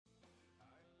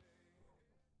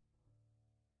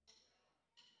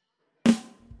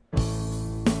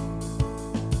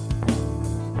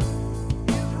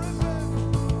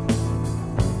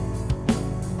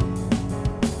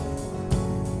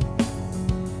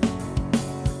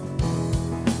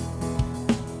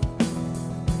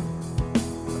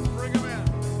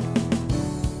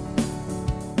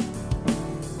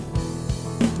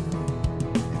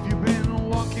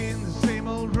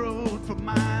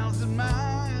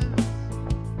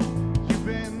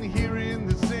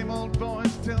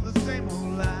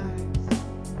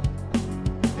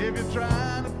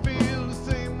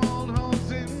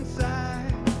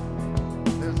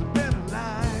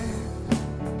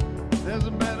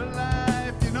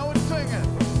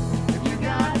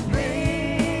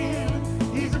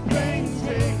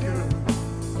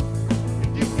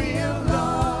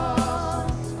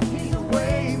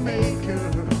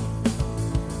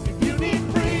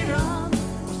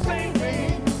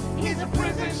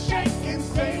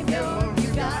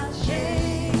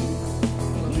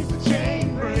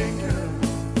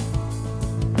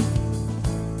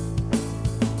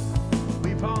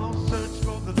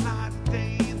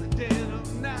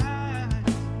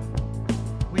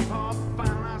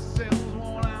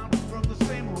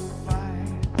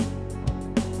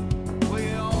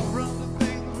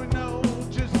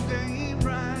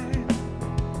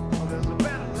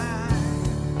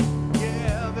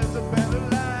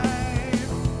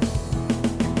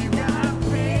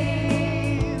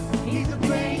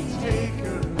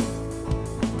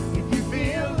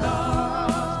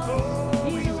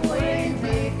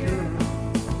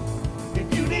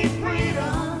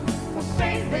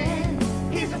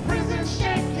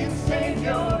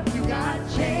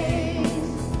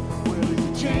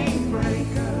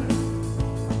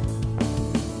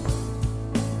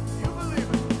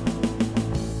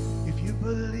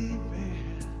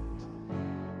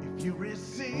you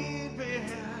receive it,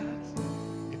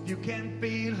 if you can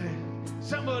feel it,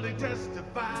 somebody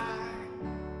testify.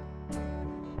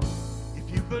 If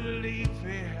you believe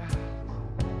it,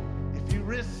 if you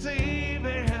receive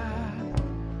it,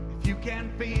 if you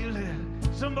can feel it,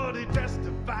 somebody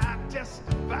testify,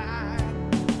 testify.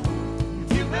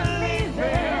 If you believe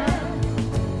it,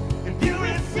 if you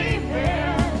receive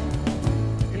it,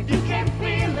 if you can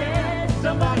feel it,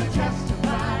 somebody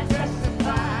testify,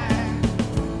 testify.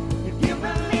 If you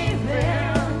believe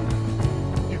it,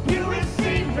 if you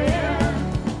receive it,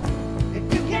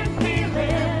 if you can feel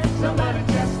it, somebody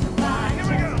testify.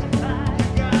 Here we go.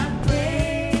 You got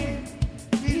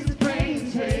faith, he's the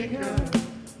pain taker.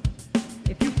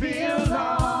 If you feel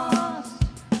lost,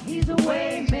 he's a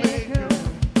way maker.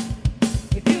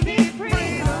 If you need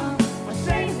freedom or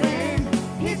saving,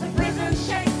 he's a prison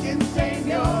shaking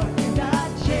savior. You got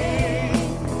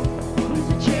chains, he's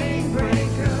a chain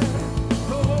breaker.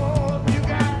 Oh, if you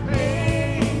got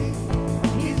pain,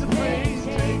 he's a pain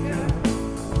taker.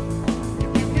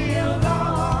 If you feel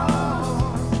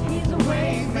lost, he's a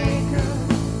way maker.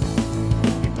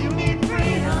 If you need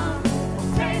freedom or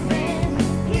saving,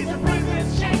 he's a prison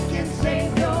shaking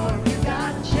savior. You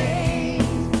got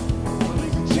chains,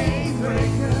 he's a chain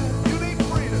breaker. You need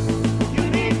freedom. You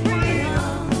need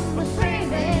freedom or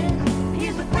saving,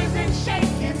 he's a prison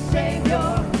shaking savior.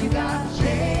 You got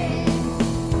chains,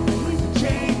 he's a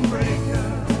chain breaker.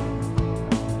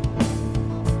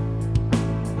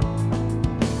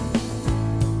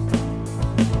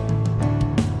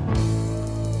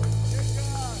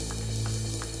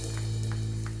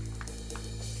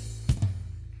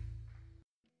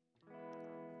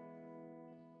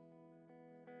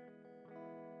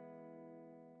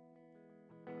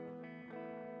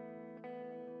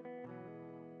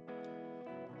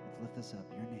 Let's lift this up.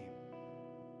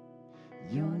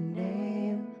 Your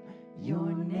name.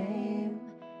 Your name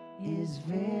is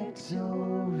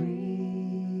victory.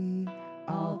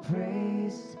 All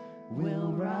praise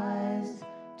will rise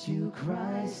to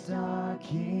Christ our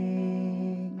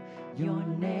King. Your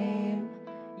name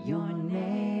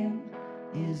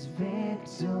is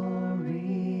victory.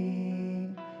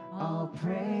 All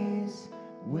praise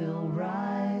will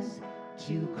rise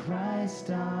to Christ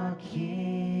our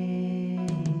King.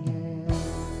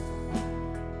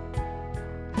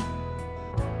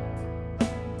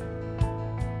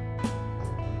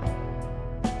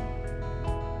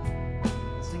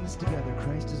 Sing this together.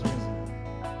 Christ is risen.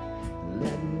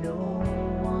 Let no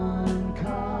one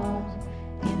caught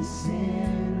in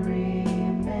sin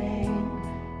remain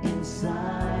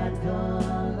inside the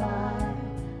lie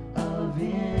of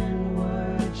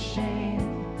inward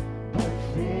shame, but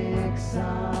fix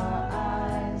our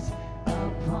eyes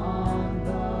upon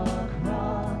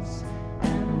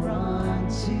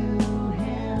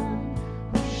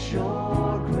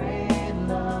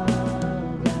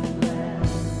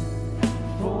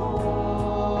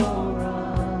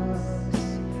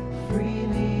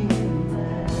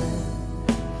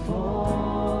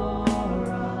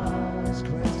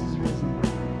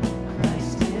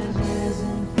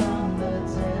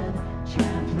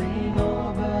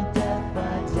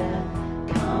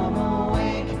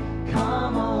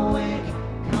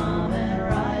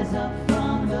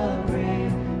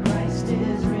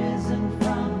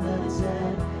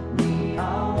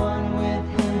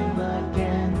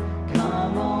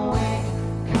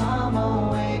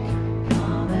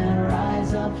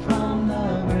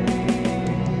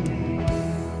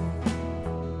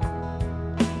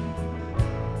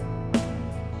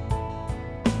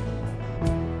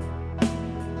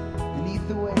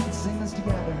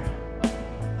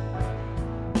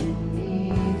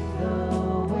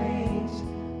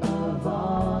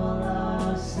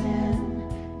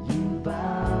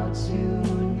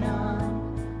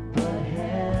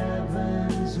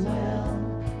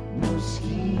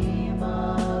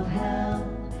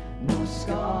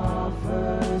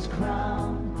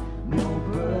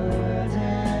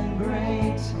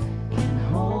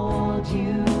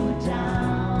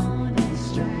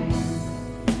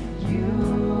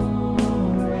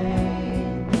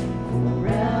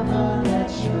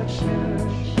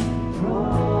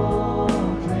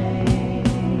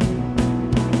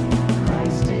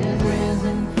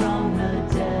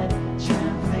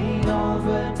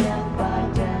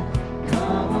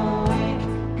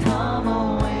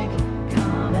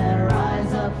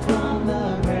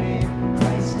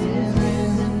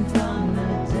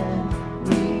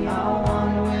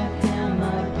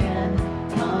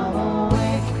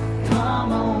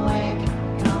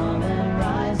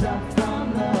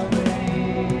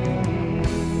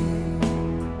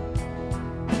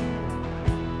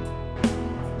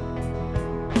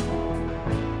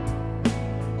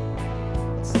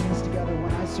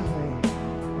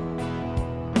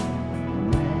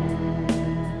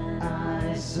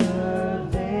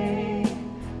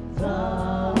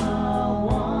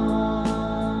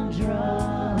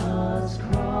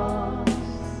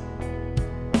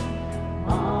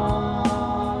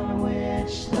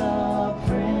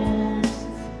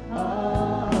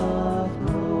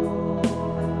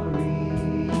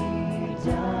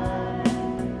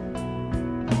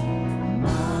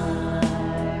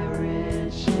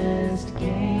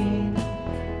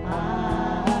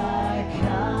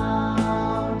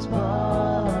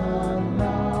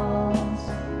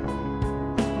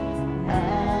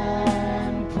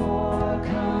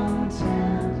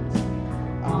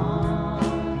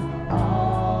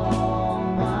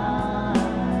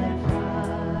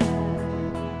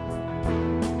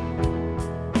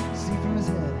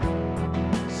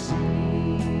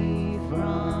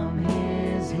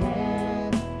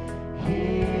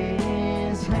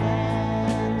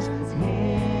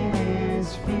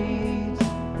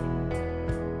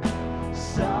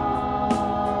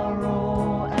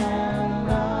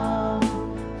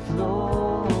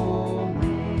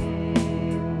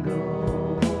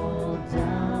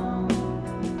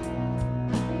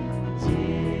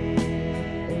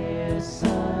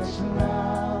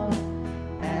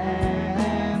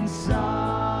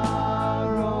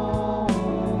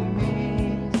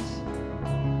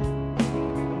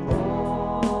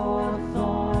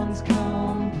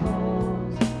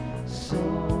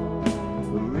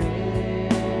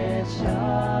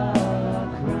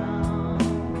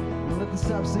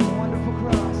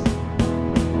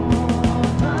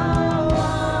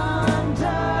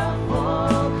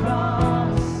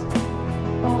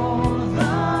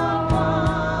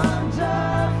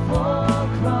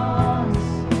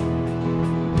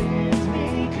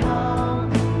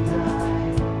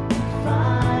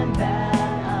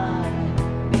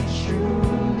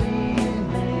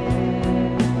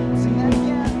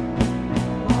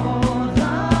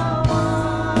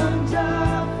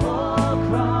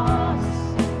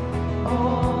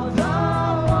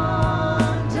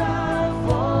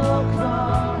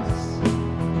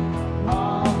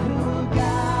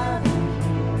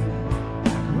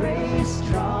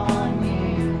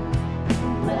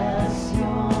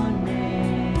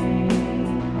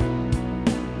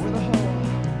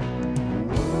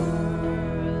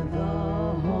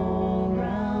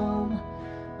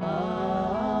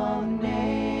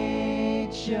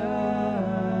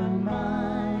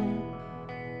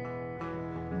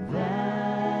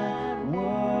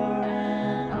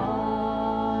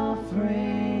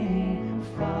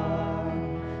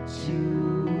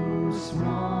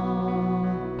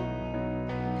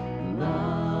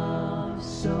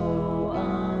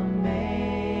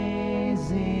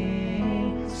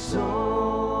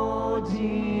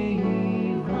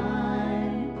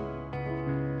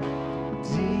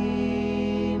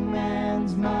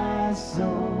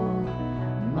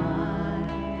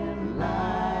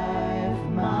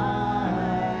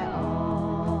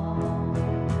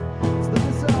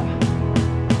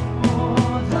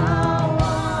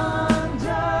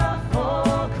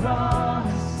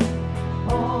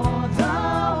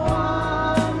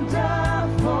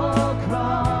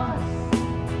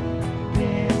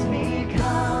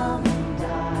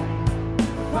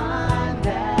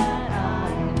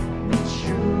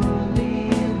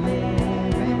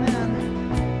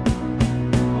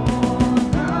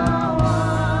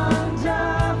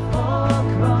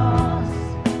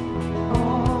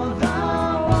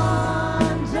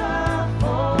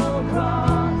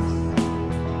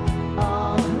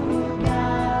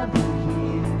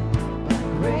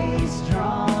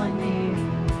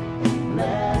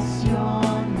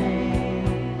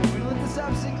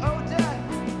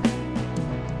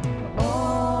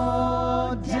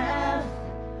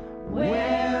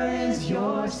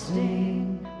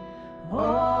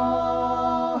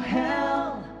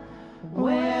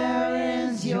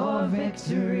your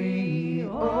victory.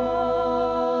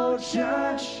 Oh,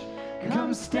 church,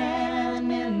 come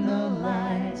stand in the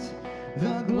light.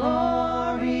 The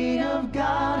glory of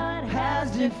God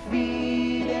has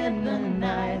defeated the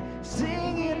night.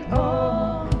 Singing,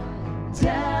 oh,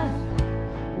 death,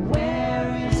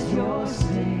 where is your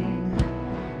sting?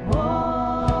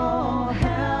 Oh,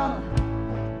 hell,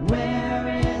 where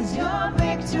is your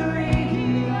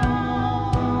victory?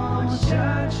 Oh,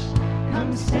 church,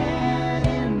 come stand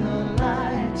in the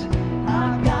light.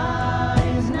 Our God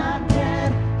is not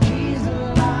dead, He's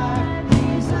alive,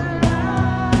 He's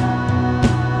alive.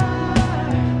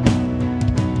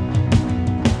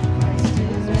 Christ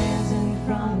is risen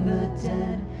from the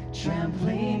dead,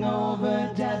 trampling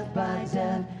over death by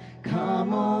death.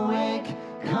 Come awake,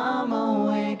 come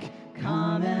awake,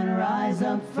 come and rise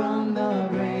up from the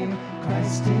grave.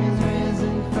 Christ is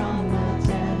risen from the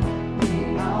dead,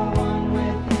 we are one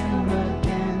with Him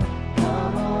again.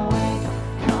 Come awake,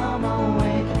 come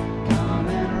awake, come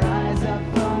and rise up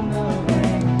from the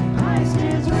grave. Christ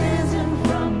is risen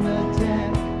from the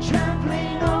dead,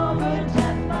 trampling over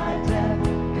death by death.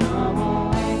 Come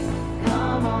awake,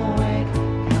 come awake,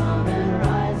 come and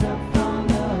rise up from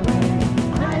the grave.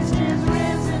 Christ is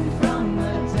risen from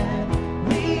the dead,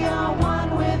 we are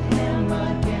one with Him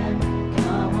again.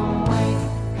 Come awake,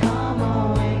 come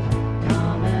awake,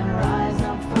 come and rise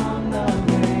up from the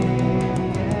grave.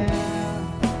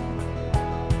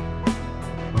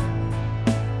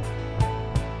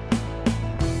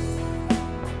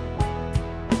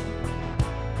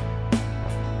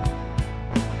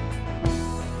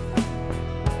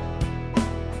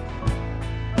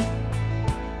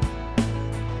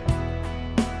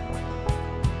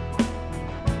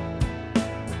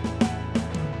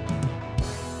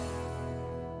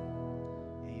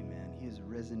 Amen. He is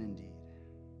risen indeed.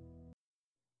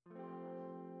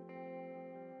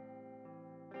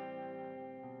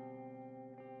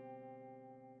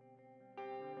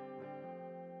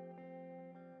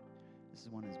 This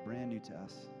one is brand new to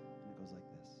us, and it goes like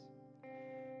this.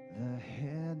 The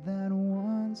head that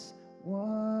once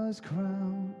was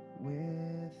crowned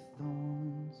with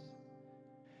thorns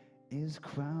is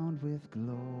crowned with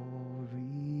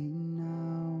glory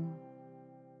now.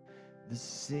 The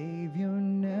Savior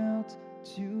knelt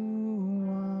to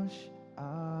wash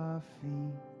our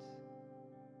feet.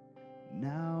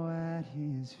 Now at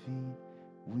His feet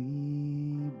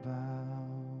we bow.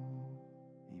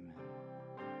 Amen.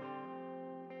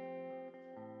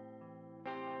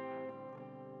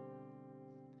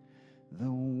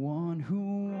 The one who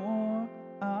wore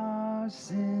our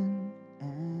sin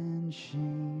and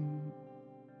shame,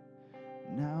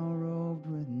 now robed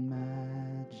with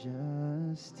majesty,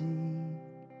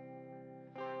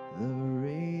 the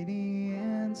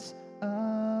radiance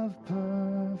of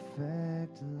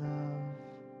perfect love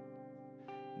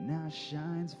now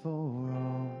shines for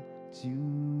all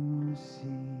to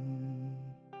see.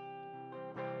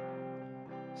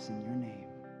 Sing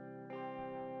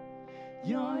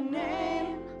your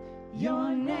name.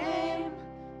 Your name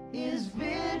is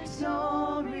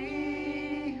victory.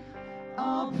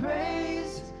 All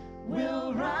praise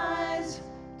will rise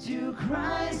to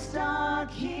Christ our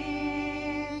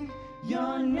King.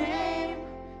 Your name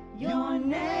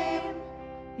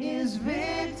is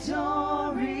victory.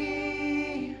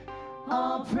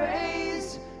 All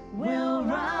praise will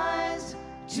rise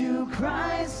to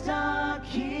Christ our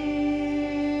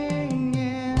King.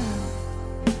 Yeah.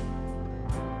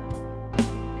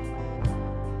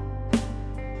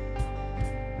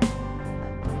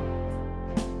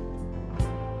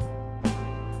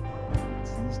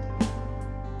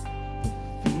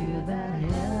 Fear that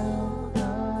held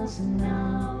us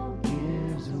now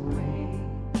gives way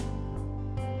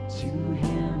to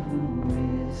Him who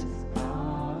is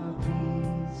our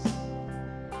peace.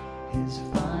 His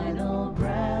final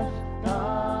breath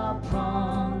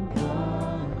upon the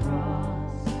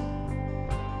cross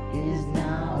is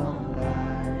now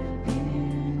alive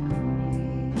in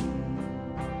me.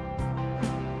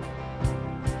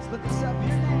 Let's lift this up.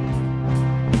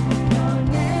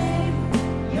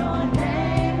 Your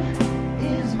name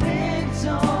is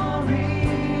victory.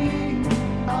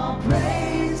 All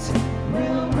praise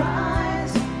will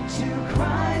rise to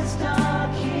Christ our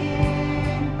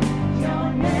King. Your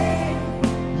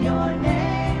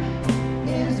name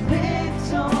is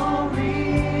victory.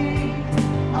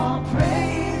 All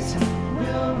praise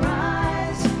will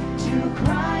rise to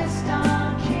Christ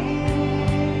our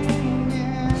King.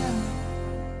 Yeah.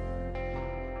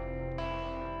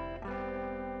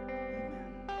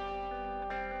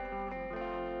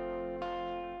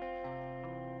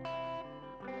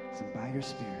 So by your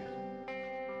Spirit,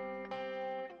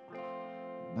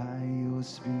 By your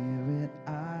Spirit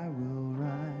I will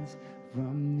rise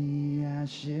from the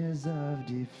ashes of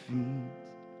defeat.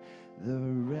 The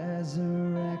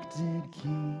resurrected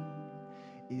King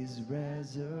is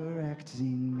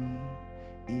resurrecting me.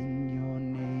 In your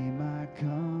name I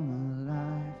come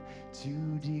alive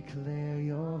to declare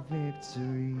your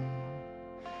victory.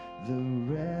 The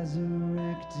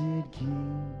resurrected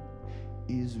King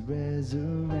is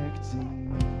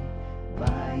resurrecting me.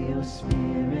 By your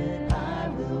Spirit I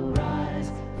will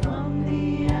rise from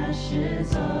the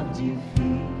ashes of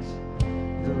defeat.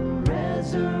 The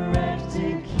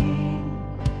resurrected King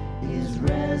is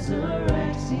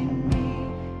resurrecting me.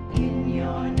 In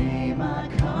your name I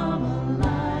come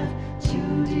alive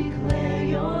to declare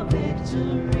your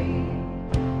victory.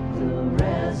 The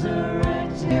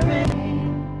resurrected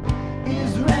King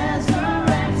is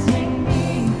resurrecting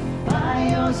me. By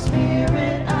your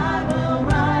Spirit I will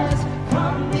rise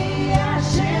from the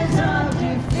ashes of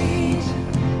defeat.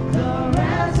 The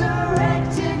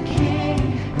resurrected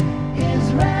King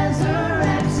is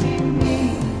resurrecting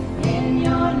me. In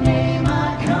your name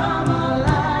I come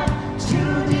alive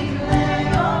to declare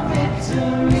your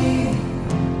victory.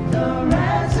 The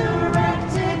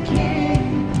resurrected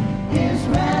King is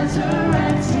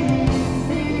resurrecting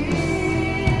me.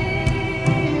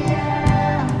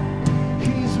 Yeah,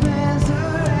 he's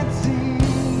resurrecting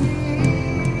me.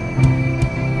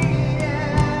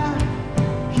 Yeah,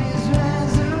 he's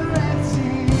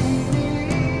resurrecting me.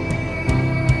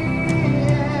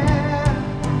 Yeah,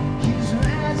 he's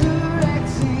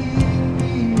resurrecting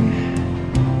me.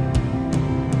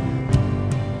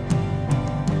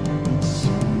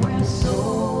 Where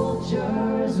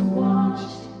soldiers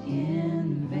watched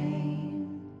in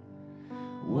vain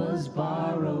was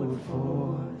borrowed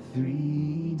for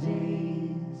 3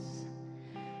 days.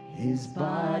 His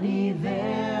body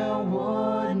there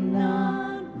would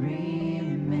not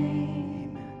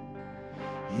remain.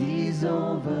 He's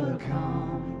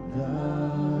overcome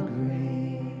the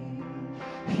grave.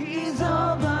 He's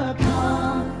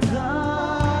overcome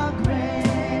the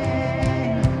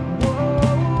grave. Whoa.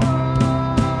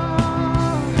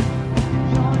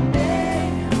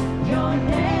 Your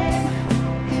name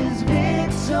is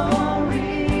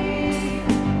victory.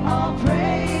 All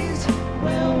praise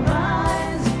will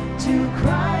rise to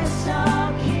Christ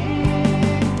our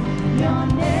King. Your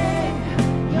name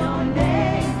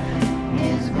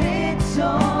is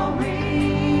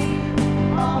victory.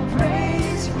 All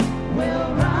praise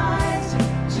will rise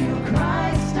to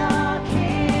Christ our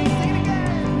King.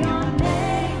 Your name is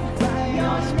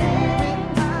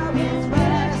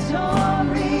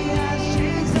victory.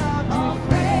 All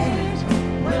praise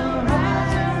will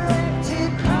rise to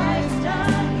Christ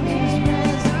our King.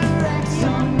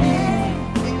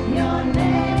 Your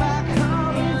name is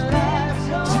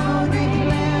victory.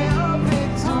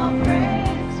 All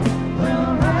praise will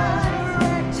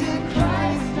rise to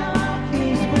Christ our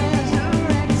King.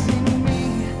 Resurrecting me.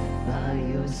 By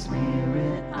your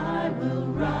Spirit I will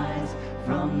rise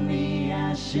from the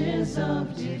ashes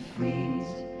of defeat.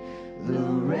 The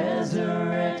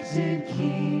resurrected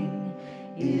King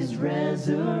is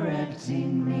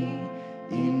resurrecting me.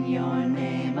 In your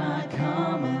name I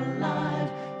come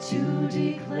alive to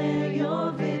declare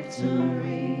your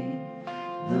victory.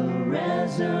 The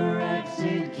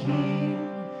resurrected King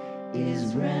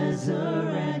is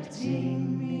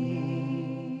resurrecting me.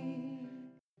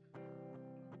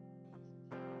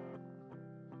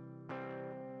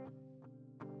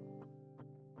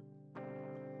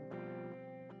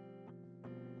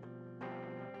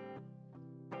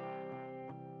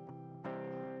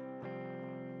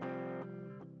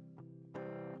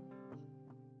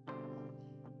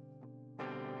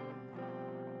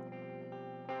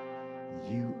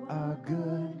 You are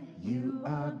good, you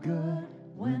are good.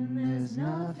 When there's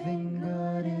nothing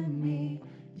good in me,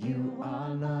 you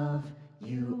are love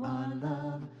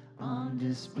on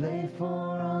display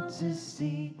for all to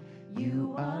see.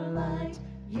 You are light,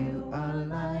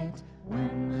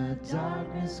 when the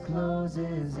darkness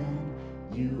closes in.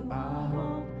 You are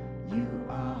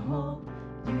hope,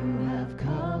 you have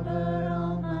covered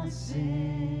all my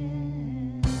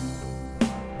sins.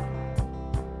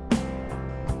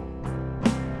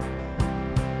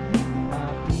 You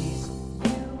are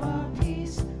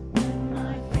peace when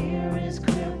my fear is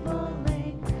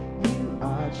crippling. You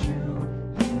are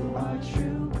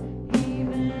true,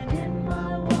 even in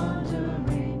my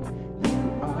wandering.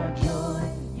 You are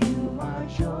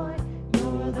joy,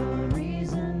 you're the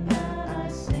reason that I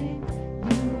sing.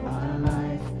 You are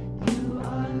life,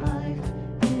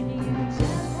 in you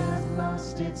death has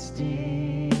lost its sting.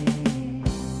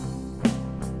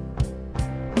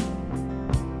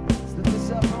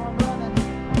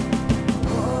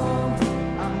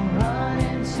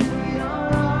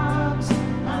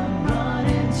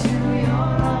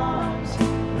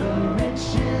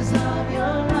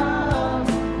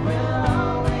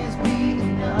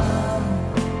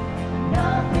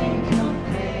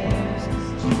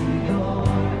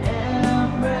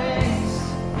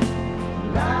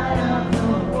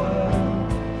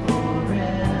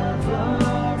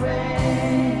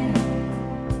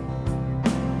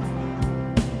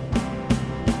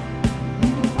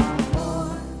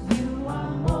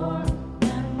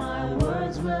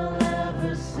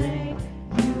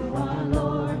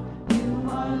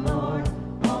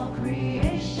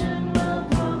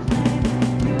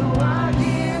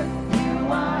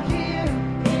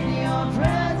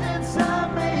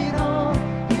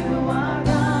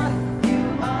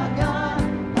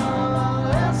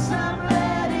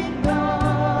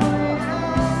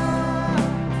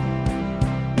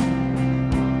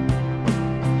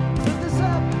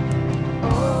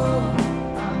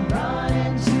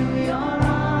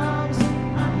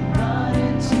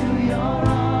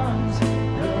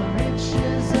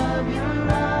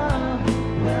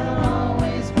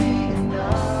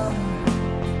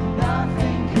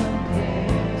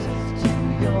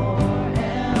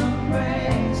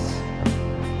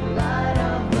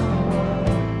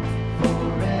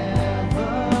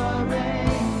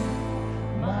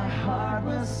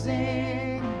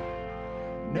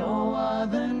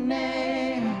 other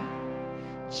name.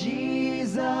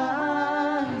 Jesus,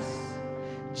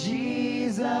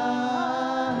 Jesus,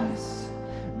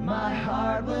 my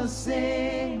heart will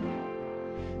sing.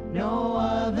 No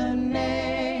other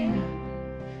name.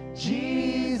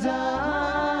 Jesus,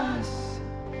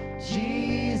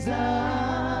 Jesus,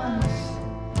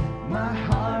 my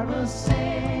heart will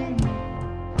sing.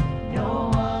 No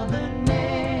other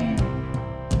name.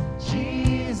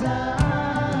 Jesus,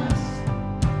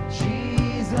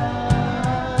 Jesus,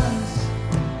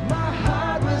 my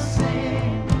heart will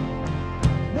sing.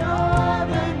 No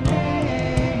other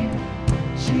name.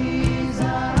 Jesus,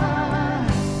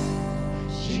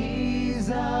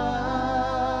 Jesus.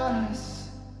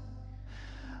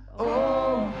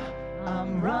 Oh,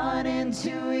 I'm running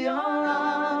to your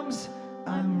arms.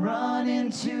 I'm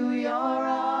running to your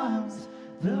arms.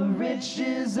 The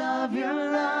riches of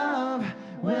your love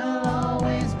will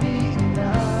always be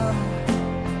enough.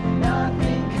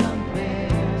 Nothing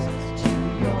compares to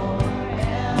your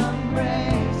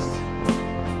embrace.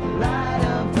 Light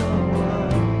of the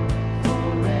world,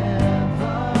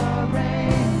 forever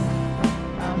reign.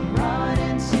 I'm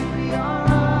running to your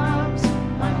arms.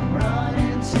 I'm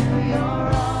running to your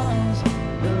arms.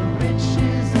 The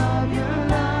riches of your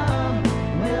love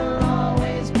will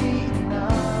always be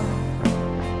enough.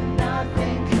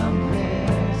 Nothing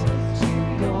compares to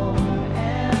your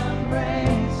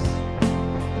embrace.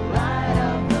 Light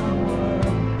of the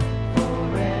world,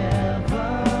 forever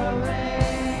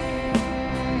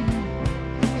reign.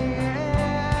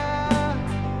 Yeah.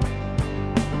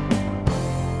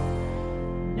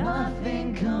 Nothing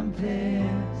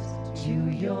compares to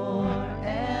your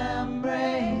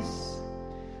embrace.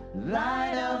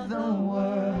 Light of the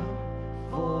world.